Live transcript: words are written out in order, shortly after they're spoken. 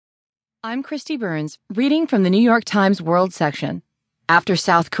I'm Christy Burns, reading from the New York Times World section. After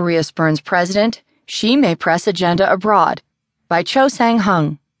South Korea spurns president, she may press agenda abroad, by Choe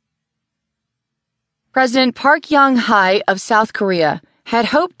Sang-hung. President Park Young-hae of South Korea had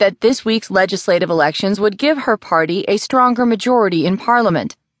hoped that this week's legislative elections would give her party a stronger majority in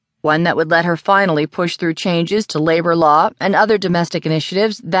parliament, one that would let her finally push through changes to labor law and other domestic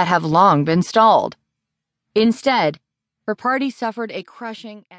initiatives that have long been stalled. Instead, her party suffered a crushing